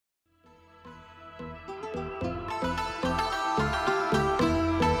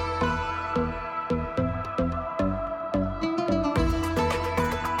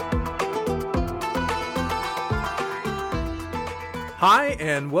Hi,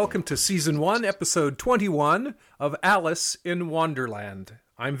 and welcome to Season 1, Episode 21 of Alice in Wonderland.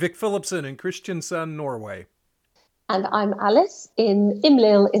 I'm Vic Phillipson in Kristiansand, Norway. And I'm Alice in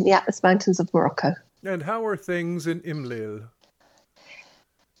Imlil in the Atlas Mountains of Morocco. And how are things in Imlil?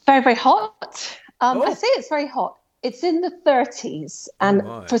 Very, very hot. I say it's very hot. It's in the 30s, and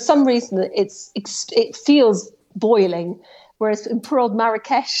for some reason it feels boiling. Whereas in poor old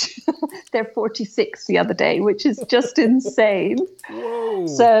Marrakesh, they're 46 the other day, which is just insane. Whoa.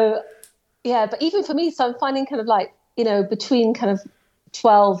 So, yeah, but even for me, so I'm finding kind of like, between kind of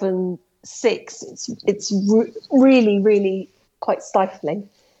 12 and 6, it's really, really quite stifling.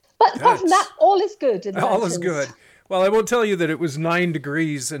 But apart from that, all is good. All is good. Well, I won't tell you that it was 9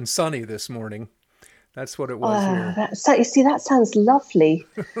 degrees and sunny this morning. That's what it was here. That sounds lovely.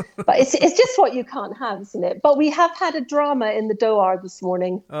 But it's just what you can't have, isn't it? But we have had a drama in the Doar this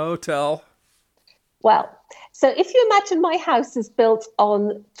morning. Oh, tell. Well, so if you imagine my house is built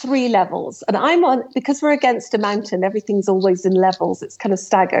on 3 levels, and because we're against a mountain, everything's always in levels. It's kind of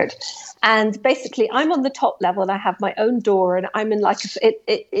staggered. And basically, I'm on the top level and I have my own door, and I'm in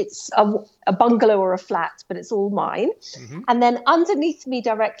it's a bungalow or a flat, but it's all mine. Mm-hmm. And then underneath me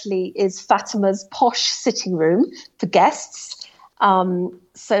directly is Fatima's posh sitting room for guests.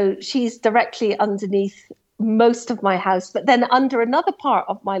 So she's directly underneath most of my house, but then under another part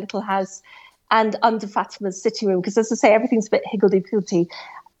of my little house and under Fatima's sitting room, because as I say, everything's a bit higgledy-piggledy,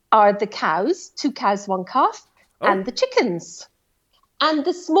 are the cows, 2 cows, 1 calf, and the chickens. And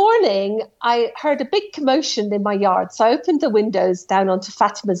this morning, I heard a big commotion in my yard. So I opened the windows down onto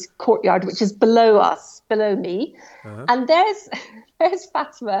Fatima's courtyard, which is below me. Uh-huh. And there's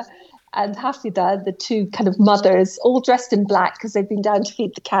Fatima and Hafida, the 2 kind of mothers, all dressed in black because they've been down to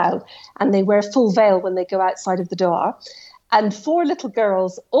feed the cow. And they wear full veil when they go outside of the door. And 4 little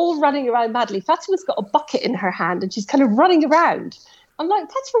girls all running around madly. Fatima's got a bucket in her hand and she's kind of running around. I'm like,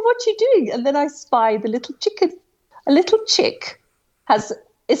 Fatima, what are you doing? And then I spy a little chick has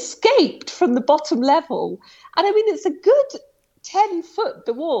escaped from the bottom level. And I mean, it's a good 10 foot,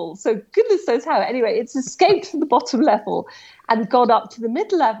 the wall. So goodness knows how. Anyway, it's escaped from the bottom level and gone up to the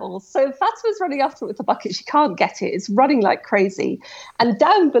mid level. So Fatima's running after it with the bucket. She can't get it. It's running like crazy. And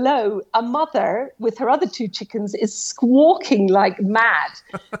down below, a mother with her other 2 chickens is squawking like mad.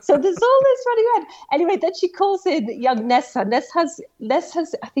 So there's all this running around. Anyway, then she calls in young Nessa. Ness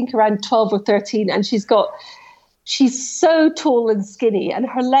has, I think, around 12 or 13, and she's so tall and skinny, and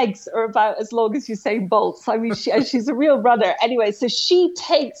her legs are about as long as Usain Bolt's. I mean, she's a real runner. Anyway, so she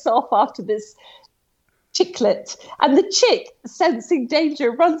takes off after this chicklet, and the chick, sensing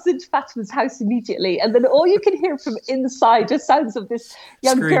danger, runs into Fatima's house immediately. And then all you can hear from inside are sounds of this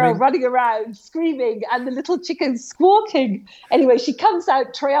young girl running around, screaming, and the little chicken squawking. Anyway, she comes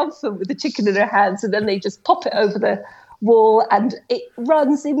out triumphant with the chicken in her hands, and then they just pop it over the wall, and it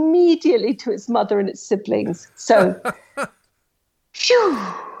runs immediately to its mother and its siblings. So, phew,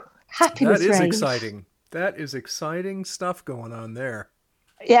 happiness That is reigns. exciting. That is exciting stuff going on there.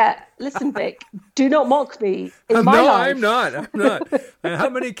 Yeah, listen, Vic, do not mock me. In my life. I'm not. How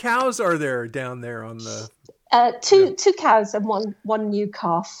many cows are there down there on the... Two cows and one new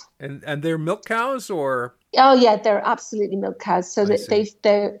calf. And they're milk cows, or... Oh yeah, they're absolutely milk cows. So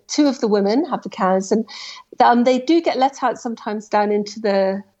they're 2 of the women have the cows, and they do get let out sometimes down into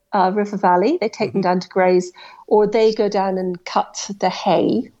the river valley. They take them down to graze, or they go down and cut the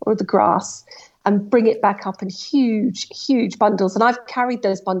hay or the grass and bring it back up in huge bundles. And I've carried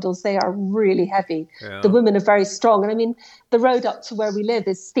those bundles. They are really heavy. Yeah. The women are very strong. And I mean, the road up to where we live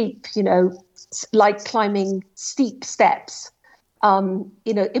is steep, like climbing steep steps.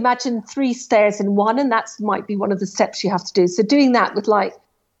 Imagine 3 stairs in one, and that might be one of the steps you have to do. So doing that with a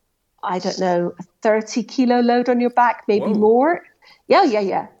 30 kilo load on your back, maybe more.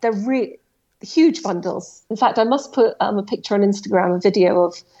 Yeah. They're really huge bundles. In fact, I must put a picture on Instagram, a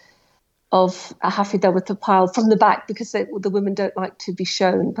video of a Hafida with the pile from the back, because the women don't like to be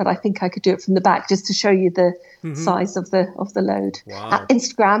shown, but I think I could do it from the back just to show you the size of the load. Wow.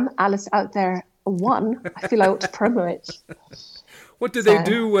 Instagram, Alice out there 1. I feel I ought to promo it. What do they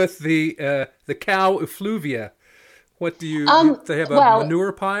do with the cow effluvia? What do you? They have a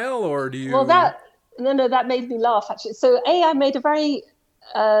manure pile, or do you? Well, that made me laugh actually. So I made a very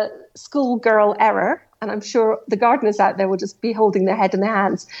schoolgirl error, and I'm sure the gardeners out there will just be holding their head in their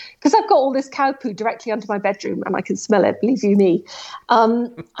hands, because I've got all this cow poo directly under my bedroom and I can smell it, believe you me. I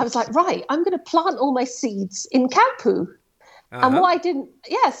was like, right, I'm going to plant all my seeds in cow poo. Uh-huh. And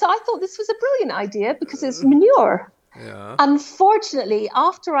so I thought this was a brilliant idea because it's manure. Yeah. Unfortunately,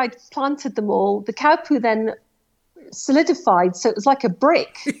 after I'd planted them all, the cow poo then solidified, so it was like a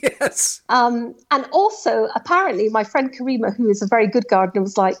brick. Yes. And also, apparently, my friend Karima, who is a very good gardener,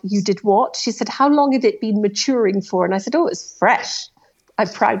 was like, "You did what?" She said, "How long had it been maturing for?" And I said, "Oh, it was fresh." I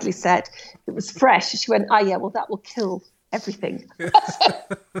proudly said, "It was fresh." She went, "Ah, yeah, well, that will kill everything."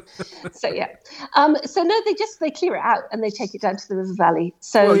 So yeah. So no, they clear it out and they take it down to the river valley.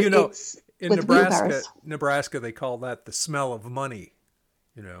 So well, you know, it's in with Nebraska, they call that the smell of money.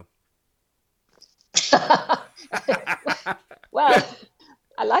 You know. Well,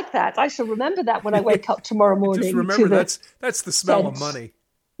 I like that. I shall remember that when I wake up tomorrow morning. Just remember that's the smell of money.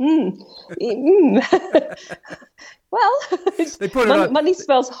 Well, they put it on, money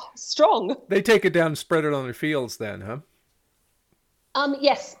smells strong. They take it down and spread it on their fields then, huh?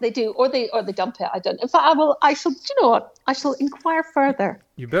 Yes, they do, or they dump it. I don't. In fact, I shall. Do you know what? I shall inquire further.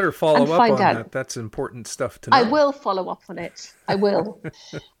 You better follow up on that. That's important stuff to know. I will follow up on it. I will.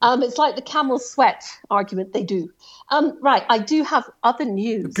 It's like the camel sweat argument. They do. Right. I do have other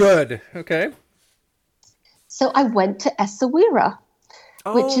news. Good. Okay. So I went to Essaouira,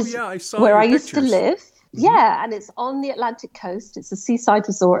 which is I saw where I pictures. used to live. Mm-hmm. Yeah, and it's on the Atlantic coast. It's a seaside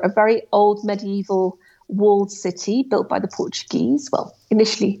resort, a very old medieval walled city built by the Portuguese. Well,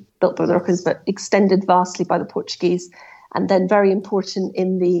 initially built by the Moroccans, but extended vastly by the Portuguese. And then very important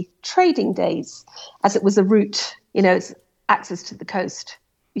in the trading days, as it was a route, it's access to the coast.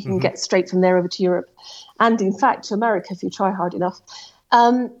 You can get straight from there over to Europe and, in fact, to America if you try hard enough.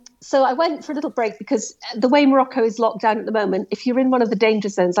 So I went for a little break because the way Morocco is locked down at the moment, if you're in one of the danger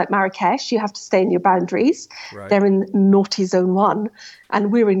zones like Marrakesh, you have to stay in your boundaries. Right. They're in naughty zone 1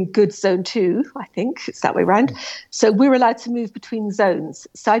 and we're in good zone 2, I think. It's that way around. So we're allowed to move between zones.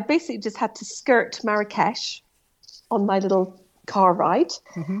 So I basically just had to skirt Marrakesh on my little car ride,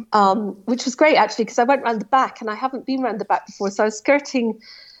 which was great actually because I went around the back and I haven't been around the back before. So I was skirting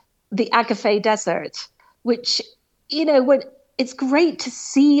the Agafay Desert, which, when it's great to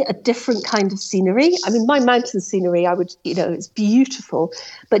see a different kind of scenery. I mean, my mountain scenery, it's beautiful,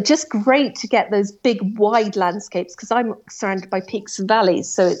 but just great to get those big, wide landscapes because I'm surrounded by peaks and valleys.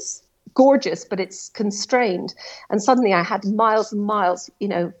 So it's gorgeous, but it's constrained. And suddenly I had miles and miles,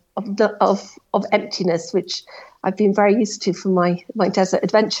 of emptiness, which I've been very used to from my desert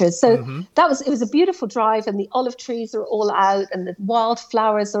adventures. So it was a beautiful drive and the olive trees are all out and the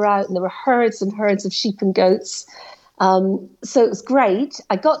wildflowers are out and there were herds and herds of sheep and goats. So it was great.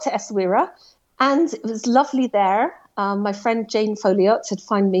 I got to Essaouira and it was lovely there. My friend Jane Folliot had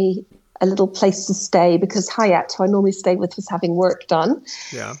found me a little place to stay because Hayat, who I normally stay with, was having work done.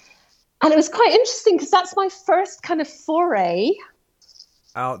 Yeah. And it was quite interesting because that's my first kind of foray.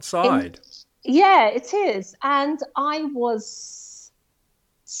 Outside. Yeah, it is. And I was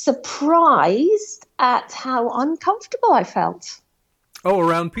surprised at how uncomfortable I felt. Oh,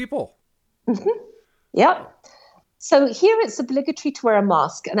 around people. Yep. So here it's obligatory to wear a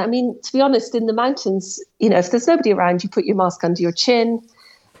mask. And I mean, to be honest, in the mountains, if there's nobody around, you put your mask under your chin.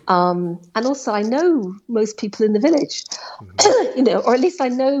 And also I know most people in the village, or at least I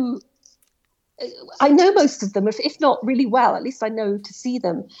know most of them, if not really well, at least I know to see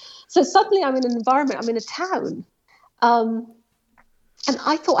them. So suddenly I'm in an environment, I'm in a town. And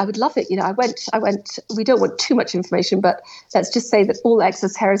I thought I would love it. I went, we don't want too much information, but let's just say that all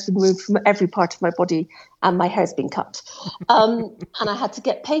excess hair has been removed from every part of my body and my hair's been cut. And I had to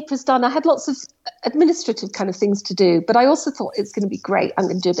get papers done. I had lots of administrative kind of things to do, but I also thought it's going to be great. I'm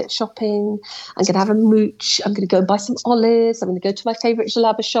going to do a bit of shopping. I'm going to have a mooch. I'm going to go and buy some olives. I'm going to go to my favorite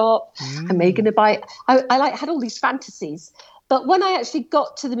jalaba shop. I'm maybe going to buy, had all these fantasies. But when I actually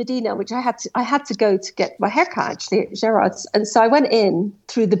got to the Medina, which I had to go to get my haircut actually at Gerard's, and so I went in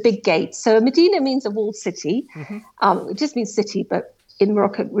through the big gate. So a Medina means a walled city. It just means city, but in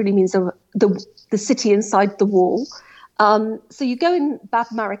Morocco it really means the city inside the wall. So you go in Bab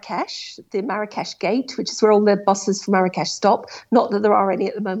Marrakesh, the Marrakesh gate, which is where all the buses from Marrakesh stop. Not that there are any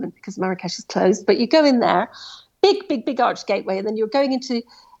at the moment because Marrakesh is closed, but you go in there, big arched gateway, and then you're going into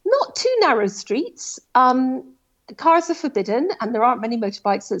not too narrow streets. Cars are forbidden and there aren't many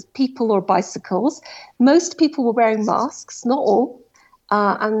motorbikes, so it's people or bicycles. Most people were wearing masks, not all.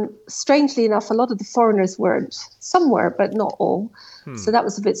 And strangely enough, a lot of the foreigners weren't. Some were, but not all. So that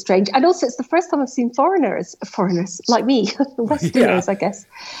was a bit strange. And also it's the first time I've seen foreigners like me, Westerners, I guess.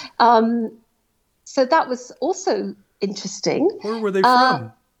 So that was also interesting. Where were they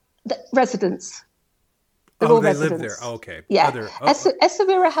from? The residents. They live there. Oh, okay. Yeah.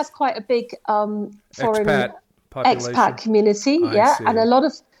 Essaouira has quite a big foreign expat community, and a lot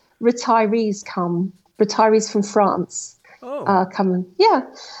of retirees from France. Oh. Yeah.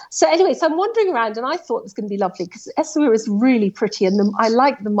 So anyway, so I'm wandering around and I thought it was going to be lovely because Essaouira is really pretty and I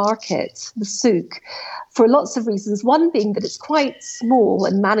like the market, the souk, for lots of reasons. One being that it's quite small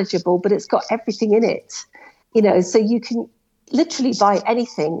and manageable, but it's got everything in it, so you can literally buy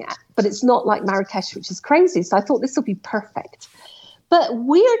anything, but it's not like Marrakesh, which is crazy. So I thought this will be perfect. But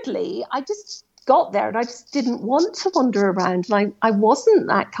weirdly, I just got there and I just didn't want to wander around. And I wasn't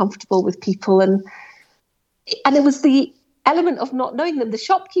that comfortable with people. And it was the element of not knowing them. The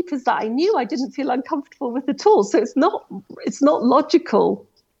shopkeepers that I knew, I didn't feel uncomfortable with at all. So it's not logical,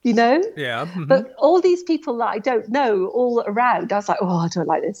 Yeah. Mm-hmm. But all these people that I don't know all around, I was like, oh, I don't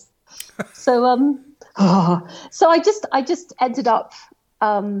like this. So so I just ended up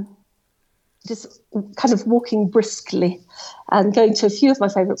just kind of walking briskly and going to a few of my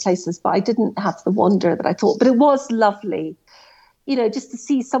favorite places, but I didn't have the wonder that I thought. But it was lovely, just to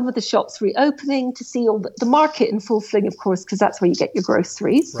see some of the shops reopening, to see all the market in full fling, of course, because that's where you get your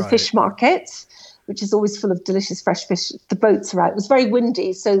groceries, right. The fish market, which is always full of delicious fresh fish. The boats are out. It was very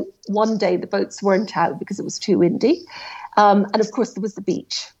windy, so one day the boats weren't out because it was too windy. And of course, there was the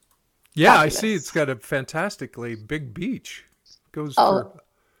beach. Yeah, Fabulous. I see. It's got a fantastically big beach.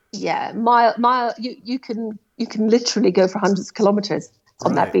 Yeah, mile. You can literally go for hundreds of kilometers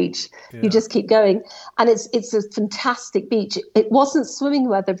on that beach. Yeah. You just keep going, and it's a fantastic beach. It wasn't swimming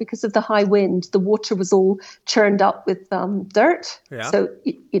weather because of the high wind. The water was all churned up with dirt. Yeah. So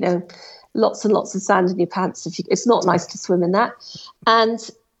lots and lots of sand in your pants. It's not nice to swim in that.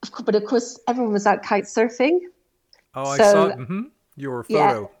 But of course, everyone was out kite surfing. Oh, I saw your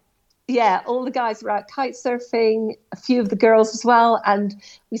photo. Yeah, all the guys were out kite surfing, a few of the girls as well. And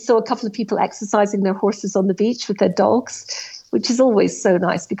we saw a couple of people exercising their horses on the beach with their dogs, which is always so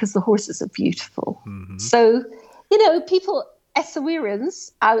nice because the horses are beautiful. Mm-hmm. So, people,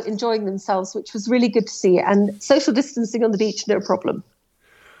 Essaouirans, out enjoying themselves, which was really good to see. And social distancing on the beach, no problem.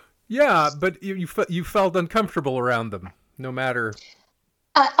 Yeah, but you felt uncomfortable around them, no matter...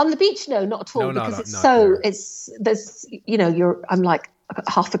 on the beach, no, not at all, I'm like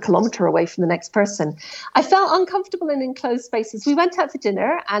half a kilometre away from the next person. I felt uncomfortable in enclosed spaces. We went out for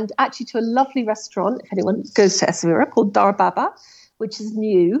dinner and actually to a lovely restaurant, if anyone goes to Essaouira, called Dar Baba, which is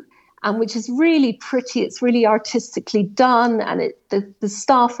new and which is really pretty. It's really artistically done and the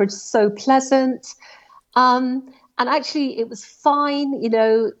staff are so pleasant. And actually it was fine.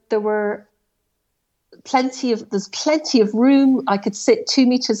 There's plenty of room. I could sit 2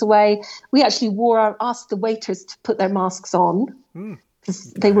 meters away. We actually asked the waiters to put their masks on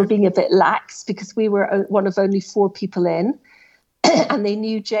because they were being a bit lax because we were one of only 4 people in and they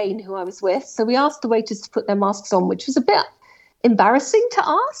knew Jane, who I was with. So we asked the waiters to put their masks on, which was a bit embarrassing to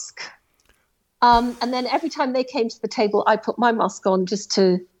ask. And then every time they came to the table, I put my mask on just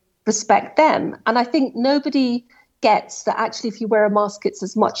to respect them. And I think nobody gets that actually if you wear a mask, it's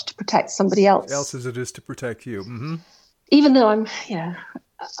as much to protect somebody else as it is to protect you. Mm-hmm. Even though I'm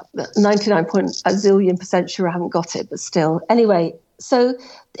 99.0% sure I haven't got it, but still. Anyway, so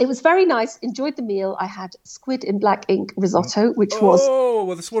it was very nice. Enjoyed the meal. I had squid in black ink risotto, which was... Oh,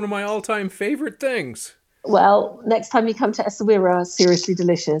 well, that's one of my all-time favorite things. Well, next time you come to Essaouira, seriously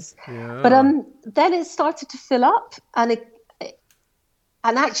delicious. Yeah. But then it started to fill up and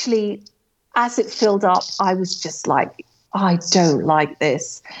actually... As it filled up, I was just like, I don't like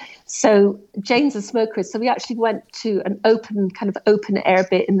this. So Jane's a smoker. So we actually went to an open air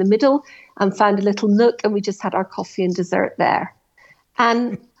bit in the middle and found a little nook and we just had our coffee and dessert there.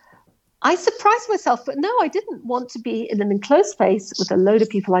 And I surprised myself, but no, I didn't want to be in an enclosed space with a load of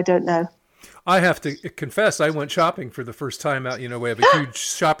people I don't know. I have to confess, I went shopping for the first time out. We have a huge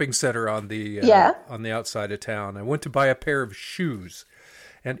shopping center on the outside of town. I went to buy a pair of shoes.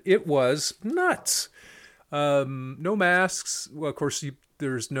 And it was nuts. No masks. Well, of course,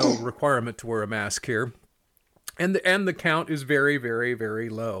 there's no requirement to wear a mask here. And the count is very, very, very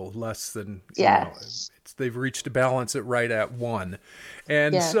low. Less than, they've reached a balance right at 1.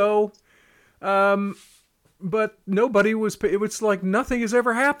 And so, but nobody was, it was like nothing has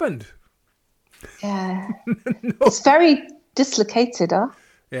ever happened. Yeah. No. It's very dislocated, huh?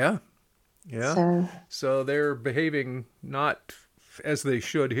 Yeah. Yeah. So they're behaving not... as they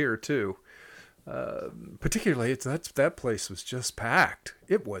should here too. Particularly, that place was just packed.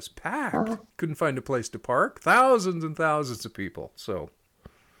 It was packed. Couldn't find a place to park. Thousands and thousands of people. So,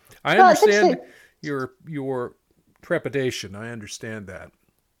 I understand your trepidation. I understand that.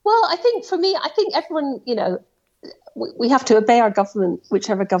 Well, I think for me, everyone, we have to obey our government,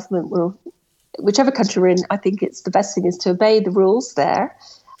 whichever country we're in. I think it's the best thing is to obey the rules there.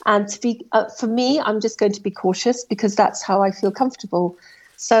 And to be, for me, I'm just going to be cautious because that's how I feel comfortable.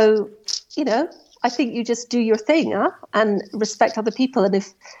 So, I think you just do your thing, and respect other people. And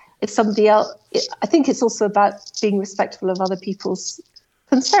if somebody else, I think it's also about being respectful of other people's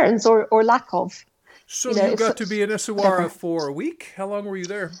concerns or lack of. So you got to be in Essaouira for a week? How long were you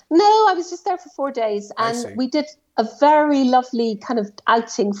there? No, I was just there for 4 days, and we did a very lovely kind of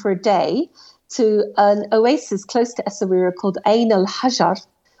outing for a day to an oasis close to Essaouira called Ain al-Hajar,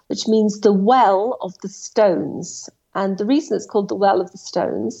 which means the well of the stones. And the reason it's called the well of the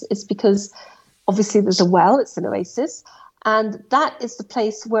stones is because obviously there's a well, it's an oasis, and that is the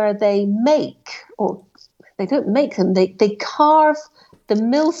place where they make, or they don't make them, they carve the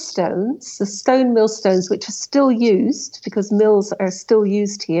millstones, the stone millstones, which are still used because mills are still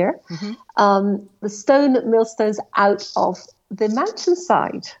used here, the stone millstones out of the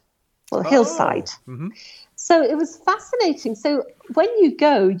mountainside, or hillside. Mm-hmm. So it was fascinating. So when you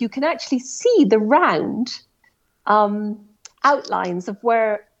go, you can actually see the round outlines of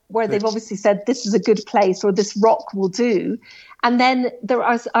where they've obviously said this is a good place or this rock will do. And then there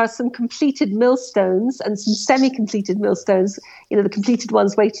are some completed millstones and some semi-completed millstones, the completed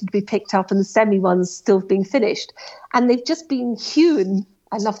ones waiting to be picked up and the semi ones still being finished. And they've just been hewn,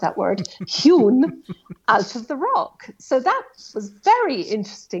 I love that word, hewn out of the rock. So that was very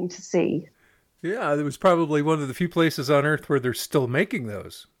interesting to see. Yeah, it was probably one of the few places on Earth where they're still making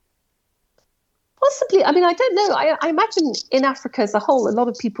those. Possibly. I mean, I don't know. I imagine in Africa as a whole, a lot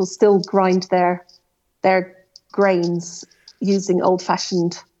of people still grind their grains using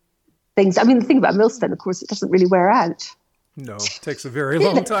old-fashioned things. I mean, the thing about millstone, of course, it doesn't really wear out. No, it takes a very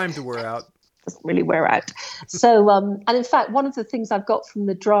long time to wear out. Doesn't really wear out. So, and in fact, one of the things I've got from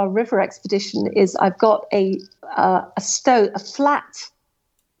the Dra River expedition is I've got a flat,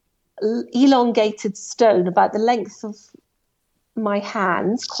 elongated stone about the length of my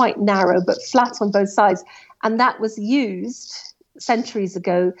hands, quite narrow but flat on both sides, and that was used centuries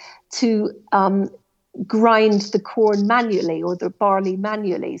ago to grind the corn manually or the barley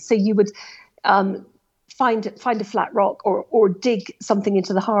manually. So you would find a flat rock or dig something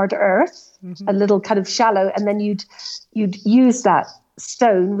into the hard earth, a little kind of shallow, and then you'd use that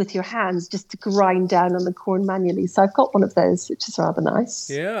stone with your hands just to grind down on the corn manually. So I've got one of those, which is rather nice.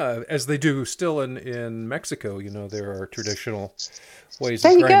 Yeah, as they do still in Mexico, there are traditional ways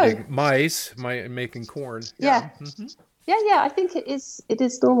of grinding maize, making corn. Yeah. Mm-hmm. Yeah, I think it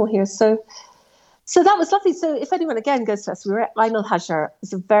is normal here. So that was lovely. So if anyone again goes to us, we were at Ain al-Hajar. It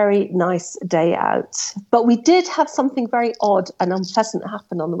was a very nice day out. But we did have something very odd and unpleasant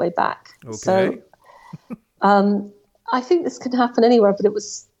happen on the way back. Okay. So I think this can happen anywhere, but it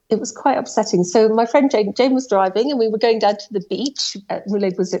was quite upsetting. So my friend Jane was driving, and we were going down to the beach at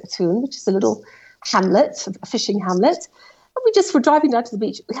Moulay-Bouzektoun, which is a little hamlet, a fishing hamlet. And we just were driving down to the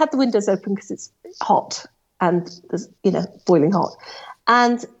beach. We had the windows open because it's hot and there's, boiling hot.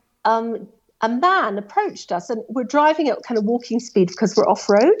 And a man approached us, and we're driving at kind of walking speed because we're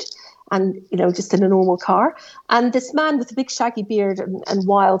off-road and, just in a normal car. And this man with a big shaggy beard and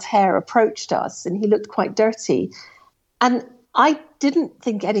wild hair approached us, and he looked quite dirty. And I didn't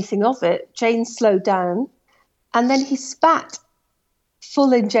think anything of it. Jane slowed down, and then he spat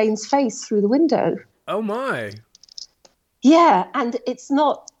full in Jane's face through the window. Oh, my. Yeah, and it's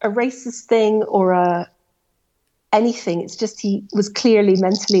not a racist thing or anything. It's just he was clearly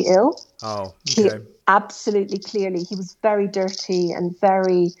mentally ill. Oh, okay. Absolutely clearly. He was very dirty and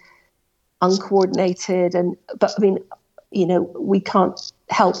very uncoordinated. But, I mean, we can't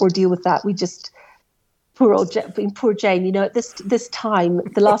help or deal with that. We just... Poor Jane, at this time,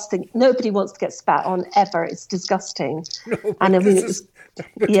 the last thing, nobody wants to get spat on ever. It's disgusting. No, and I mean, it was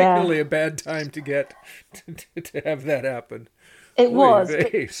particularly a bad time to get to have that happen. It was.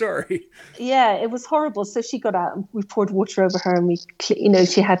 Sorry. Yeah, it was horrible. So she got out and we poured water over her, and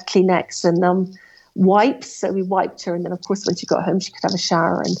she had Kleenex and wipes. So we wiped her, and then of course when she got home, she could have a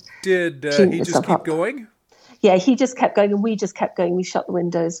shower. And did he just keep going? Yeah, he just kept going, and we just kept going. We shut the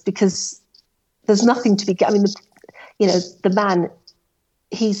windows because there's nothing to be. I mean, the man,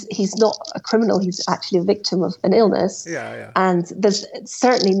 he's not a criminal. He's actually a victim of an illness. Yeah. And there's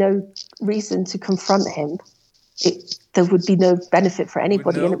certainly no reason to confront him. There would be no benefit for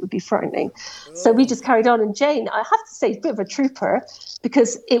anybody, and it would be frightening. Oh. So we just carried on. And Jane, I have to say, a bit of a trooper,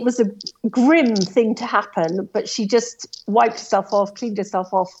 because it was a grim thing to happen, but she just wiped herself off, cleaned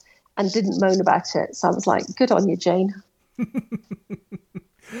herself off, and didn't moan about it. So I was like, good on you, Jane.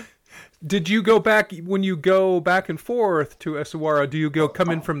 Did you go back, when you go back and forth to Essaouira, do you come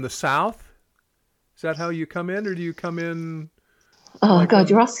in from the south? Is that how you come in, or do you come in? Oh,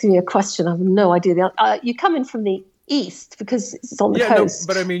 God, you're asking me a question. I have no idea. You come in from the east because it's on the coast.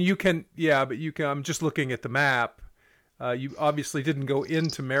 No, but I mean, you can, I'm just looking at the map. You obviously didn't go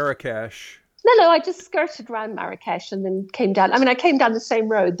into Marrakesh. No, I just skirted around Marrakesh and then came down. I mean, I came down the same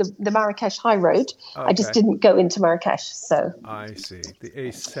road, the Marrakesh High Road. Okay. I just didn't go into Marrakesh. So I see. The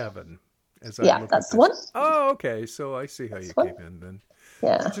A7. That's the one. Oh, okay. So I see how you came in then.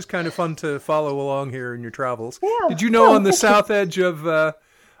 Yeah. It's just kind of fun to follow along here in your travels. Yeah. Did you know on the south edge of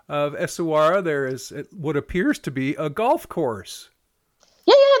Essaouira there is what appears to be a golf course?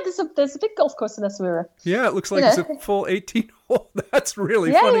 Yeah. There's a big golf course in Essaouira. Yeah, it looks like it's a full 18-hole. That's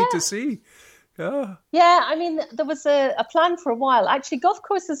really funny to see. Yeah. Yeah, I mean, there was a plan for a while. Actually, golf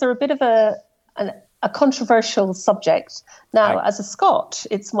courses are a bit of a controversial subject. Now, as a Scot,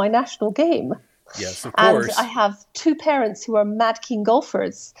 it's my national game. Yes, of course. And I have two parents who are mad keen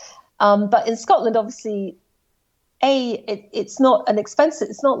golfers. But in Scotland, obviously, it's not an expensive,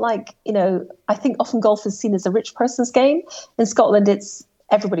 it's not like, I think often golf is seen as a rich person's game. In Scotland, it's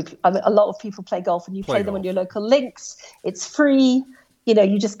everybody, a lot of people play golf and you play them on your local links. It's free.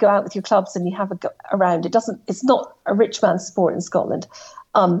 You just go out with your clubs and you have a go around. It's not a rich man's sport in Scotland.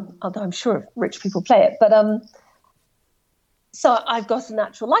 Although I'm sure rich people play it. But so I've got a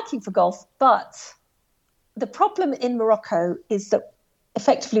natural liking for golf. But the problem in Morocco is that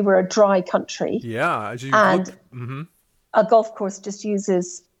effectively we're a dry country. Yeah. A golf course just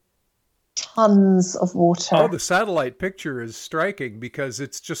uses tons of water. Oh, the satellite picture is striking because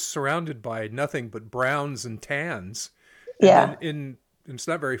it's just surrounded by nothing but browns and tans. And it's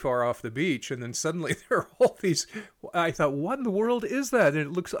not very far off the beach, and then suddenly there are all these. I thought, what in the world is that? And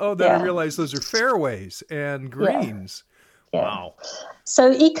it looks. Oh, then I realized those are fairways and greens. Yeah. Wow.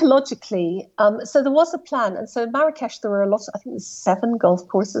 So ecologically, so there was a plan, and so in Marrakesh there were a lot. I think there's 7 golf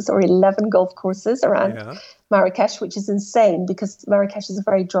courses or 11 golf courses around Marrakesh, which is insane because Marrakesh is a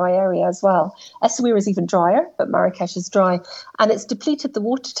very dry area as well. Essaouira is even drier, but Marrakesh is dry, and it's depleted the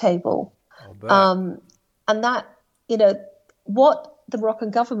water table. And that, what the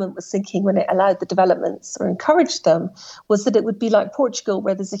Moroccan government was thinking when it allowed the developments or encouraged them was that it would be like Portugal,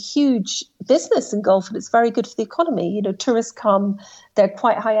 where there's a huge business in golf and it's very good for the economy. Tourists come, they're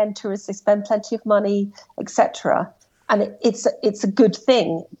quite high-end tourists, they spend plenty of money, etc. And it's a good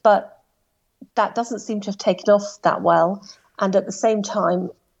thing, but that doesn't seem to have taken off that well. And at the same time,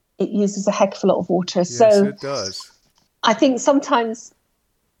 it uses a heck of a lot of water. Yes, so it does. I think sometimes,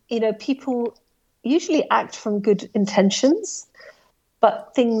 people usually act from good intentions,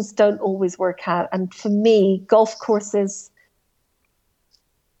 but things don't always work out. And for me, golf courses,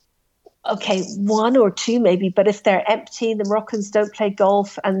 okay, 1 or 2 maybe, but if they're empty, the Moroccans don't play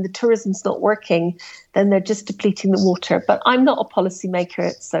golf and the tourism's not working, then they're just depleting the water. But I'm not a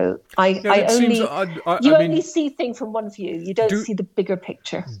policymaker, so you only see things from one view. You don't see the bigger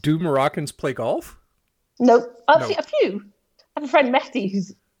picture. Do Moroccans play golf? No. A few. I have a friend, Mehdi, who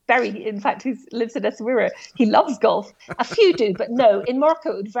lives in Essaouira. He loves golf. A few do, but no, in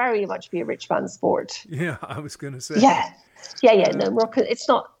Morocco, it would very much be a rich man's sport. Yeah, I was going to say. Yeah. No, Morocco, it's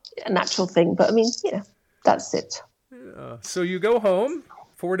not a natural thing, but I mean, that's it. So you go home,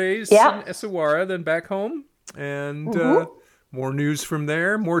 4 days in Essaouira, then back home, and more news from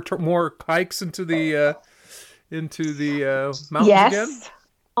there, more hikes into the mountains again.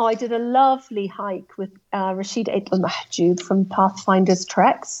 Oh, I did a lovely hike with Rashid Aitel Mahjoub from Pathfinders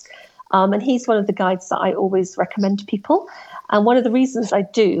Treks. And he's one of the guides that I always recommend to people. And one of the reasons I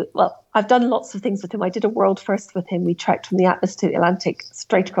do, I've done lots of things with him. I did a world first with him. We trekked from the Atlas to the Atlantic,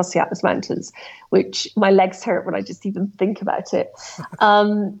 straight across the Atlas Mountains, which my legs hurt when I just even think about it.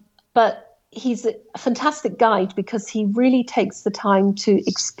 But he's a fantastic guide because he really takes the time to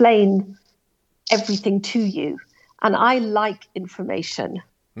explain everything to you. And I like information.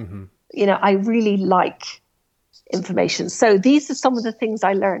 Mm-hmm. I really like information. So these are some of the things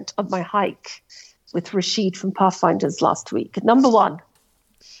I learned on my hike with Rashid from Pathfinders last week. Number 1,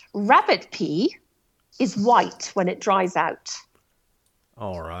 rabbit pee is white when it dries out.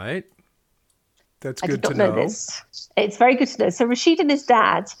 All right. That's I good did not to know. This. It's very good to know. So Rashid and his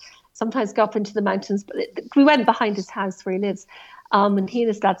dad sometimes go up into the mountains, but we went behind his house where he lives. And he and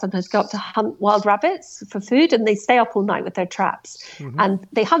his dad sometimes go up to hunt wild rabbits for food, and they stay up all night with their traps. Mm-hmm. And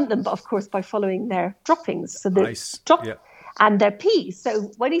they hunt them, but of course by following their droppings. So they drop and their pee. So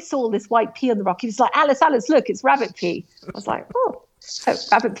when he saw this white pee on the rock, he was like, Alice, look, it's rabbit pee. I was like, oh, so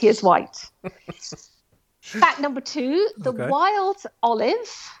rabbit pee is white. Fact number 2, the wild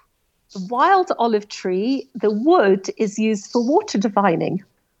olive tree, the wood is used for water divining.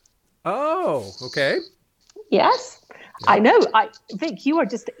 Oh, okay. Yes. I know. Vic, you were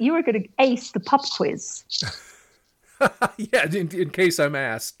going to ace the pub quiz. Yeah, in case I'm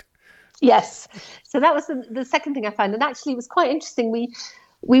asked. Yes. So that was the second thing I found, and actually it was quite interesting.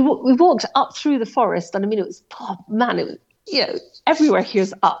 We walked up through the forest, and I mean it was everywhere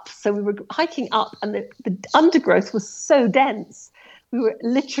here's up. So we were hiking up, and the undergrowth was so dense. We were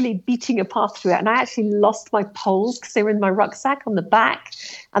literally beating a path through it. And I actually lost my poles because they were in my rucksack on the back,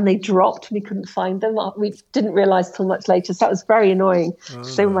 and they dropped. We couldn't find them. We didn't realize till much later. So that was very annoying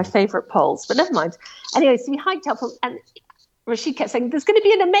because they were my favorite poles. But never mind. Anyway, so we hiked up, and Rashid kept saying, there's going to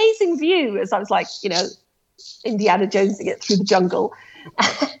be an amazing view, as I was like, Indiana Jonesing it through the jungle.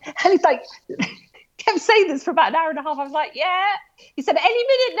 And he's like, kept saying this for about an hour and a half. I was like, yeah. He said, any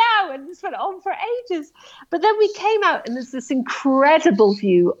minute now. And this went on for ages. But then we came out, and there's this incredible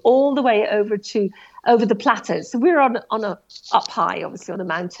view all the way over the plateau. So we're on up high, obviously, on a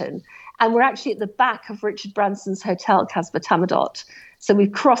mountain. And we're actually at the back of Richard Branson's hotel, Casbah Tamadot. So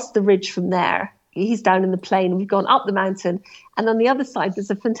we've crossed the ridge from there. He's down in the plain. We've gone up the mountain. And on the other side, there's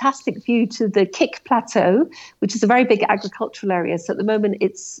a fantastic view to the Kik Plateau, which is a very big agricultural area. So at the moment,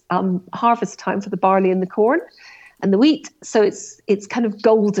 it's harvest time for the barley and the corn and the wheat. So it's kind of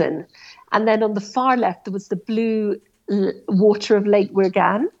golden. And then on the far left, there was the blue water of Lake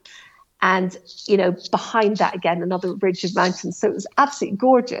Wirgan. And, behind that, again, another ridge of mountains. So it was absolutely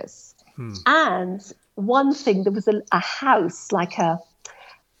gorgeous. And one thing, there was a house, like a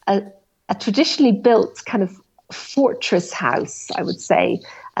traditionally built kind of fortress house, I would say,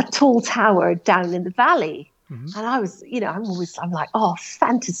 a tall tower down in the valley. And I was, I'm like, oh,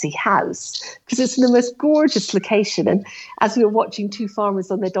 fantasy house, because it's in the most gorgeous location. And as we were watching two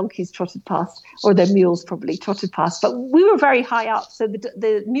farmers on their donkeys trotted past, or their mules probably trotted past, but we were very high up, so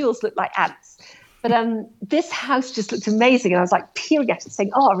the mules looked like ants. But this house just looked amazing. And I was like peering at it,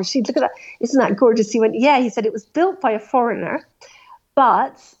 saying, oh, Rashid, look at that. Isn't that gorgeous? He went, yeah. He said it was built by a foreigner,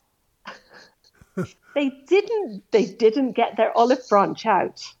 but they didn't get their olive branch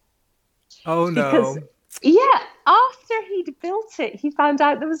out. Oh, no. Because, after he'd built it, he found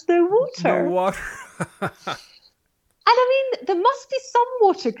out there was no water. No water. And I mean, there must be some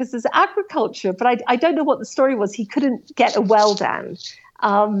water because there's agriculture, but I don't know what the story was. He couldn't get a well down.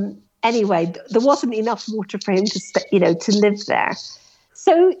 Anyway, there wasn't enough water for him to live there.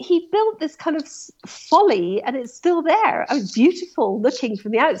 So he built this kind of folly, and it's still there. It was beautiful looking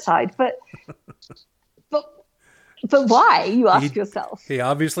from the outside, but why? You ask yourself. He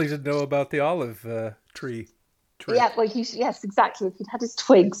obviously didn't know about the olive tree. Yeah, well, yes, exactly. He'd had his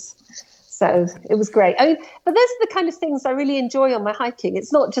twigs. So it was great. I mean, but those are the kind of things I really enjoy on my hiking.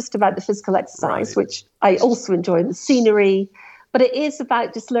 It's not just about the physical exercise, which I also enjoy, the scenery, but it is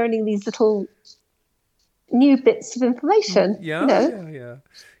about just learning these little new bits of information. Yeah.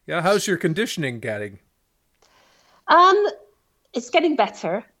 How's your conditioning getting? It's getting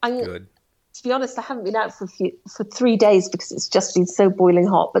better. Good. To be honest, I haven't been out for 3 days because it's just been so boiling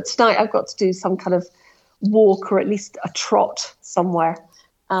hot. But tonight I've got to do some kind of walk or at least a trot somewhere.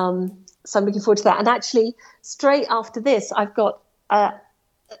 So I'm looking forward to that. And actually, straight after this, I've got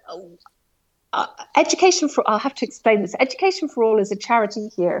Education for. I'll have to explain this. Education for All is a charity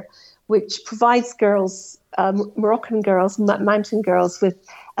here which provides girls, Moroccan girls, mountain girls, with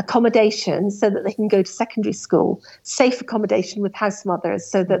accommodation so that they can go to secondary school, safe accommodation with house mothers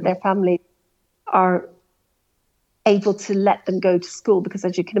so that their family are able to let them go to school, because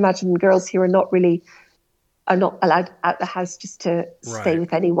as you can imagine, girls here are not allowed out the house just to stay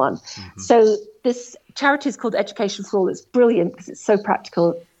with anyone. So this charity is called Education for All. It's brilliant because it's so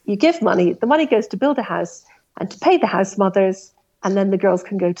practical. You give money, the money goes to build a house and to pay the house mothers, and then the girls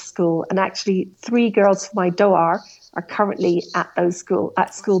can go to school. And actually 3 girls from my Doar are currently at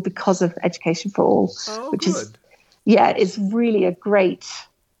school because of Education for All, which is really a great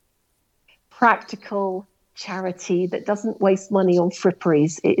practical charity that doesn't waste money on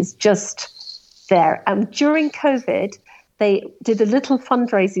fripperies. It is just there. And during COVID, they did a little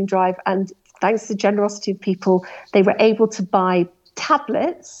fundraising drive, and thanks to the generosity of people, they were able to buy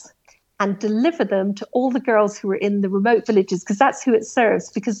tablets and deliver them to all the girls who were in the remote villages, because that's who it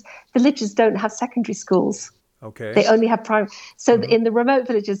serves, because villages don't have secondary schools. Okay. They only have primary. So in the remote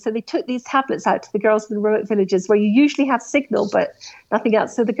villages, so they took these tablets out to the girls in the remote villages where you usually have signal but nothing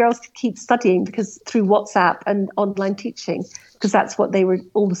else. So the girls could keep studying because through WhatsApp and online teaching, because that's what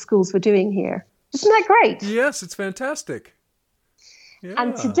all the schools were doing here. Isn't that great? Yes, it's fantastic. Yeah.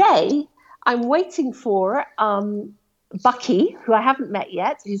 And today I'm waiting for Bucky, who I haven't met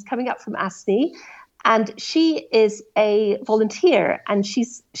yet, who's coming up from Asni, and she is a volunteer, and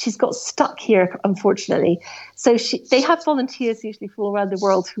she's got stuck here, unfortunately. So they have volunteers usually from all around the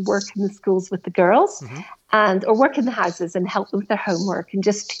world who work in the schools with the girls, or work in the houses and help them with their homework and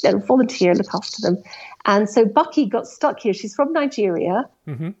just volunteer, look after them. And so Bucky got stuck here. She's from Nigeria,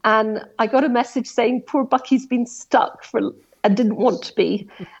 and I got a message saying poor Bucky's been stuck and didn't want to be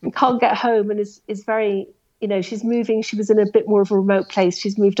and can't get home and is very she's moving. She was in a bit more of a remote place.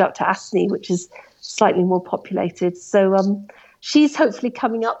 She's moved up to Asney, which is slightly more populated. So she's hopefully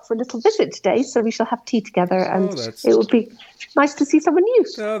coming up for a little visit today. So we shall have tea together, and it will be nice to see someone new.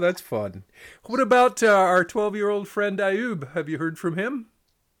 Oh, that's fun. What about our 12-year-old friend Ayub? Have you heard from him?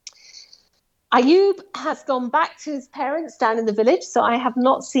 Ayub has gone back to his parents down in the village, so I have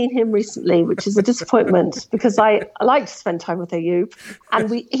not seen him recently, which is a disappointment because I like to spend time with Ayub, and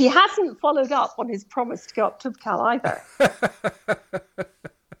he hasn't followed up on his promise to go up to Cal either.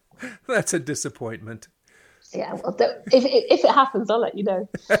 That's a disappointment. Yeah, well, if it happens, I'll let you know.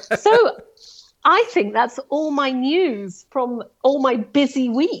 So I think that's all my news from all my busy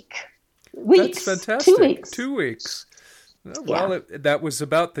weeks. That's fantastic. 2 weeks. 2 weeks. Well, that was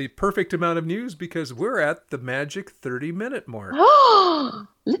about the perfect amount of news because we're at the magic 30-minute mark. Oh,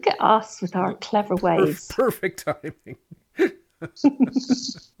 look at us with our clever ways. Perfect timing.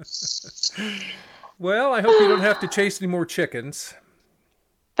 Well, I hope you don't have to chase any more chickens.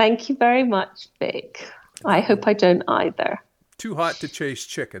 Thank you very much, Vic. I hope I don't either. Too hot to chase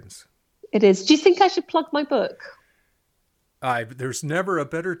chickens. It is. Do you think I should plug my book? There's never a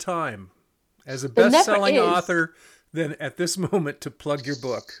better time as a best-selling author than at this moment to plug your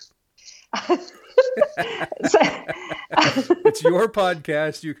book. It's your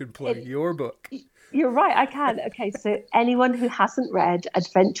podcast. You can plug your book. You're right. I can. Okay. So anyone who hasn't read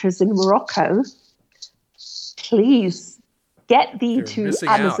Adventures in Morocco, please get thee to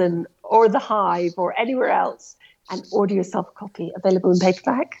Amazon or The Hive or anywhere else and order yourself a copy, available in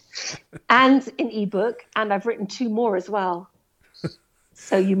paperback and in ebook. And I've written 2 more as well.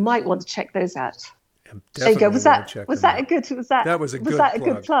 So you might want to check those out. There you go. Was that a good plug? That was a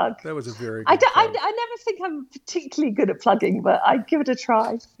good plug. That was a very good plug. I never think I'm particularly good at plugging, but I'd give it a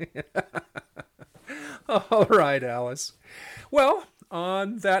try. All right, Alice. Well,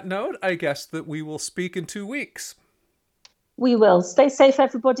 on that note, I guess that we will speak in 2 weeks. We will. Stay safe,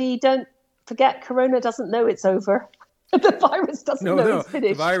 everybody. Don't forget, Corona doesn't know it's over. The virus doesn't know it's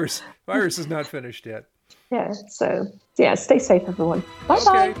finished. The virus is not finished yet. Yeah. So, stay safe, everyone.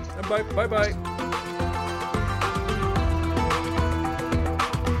 Bye-bye. Okay. Bye-bye.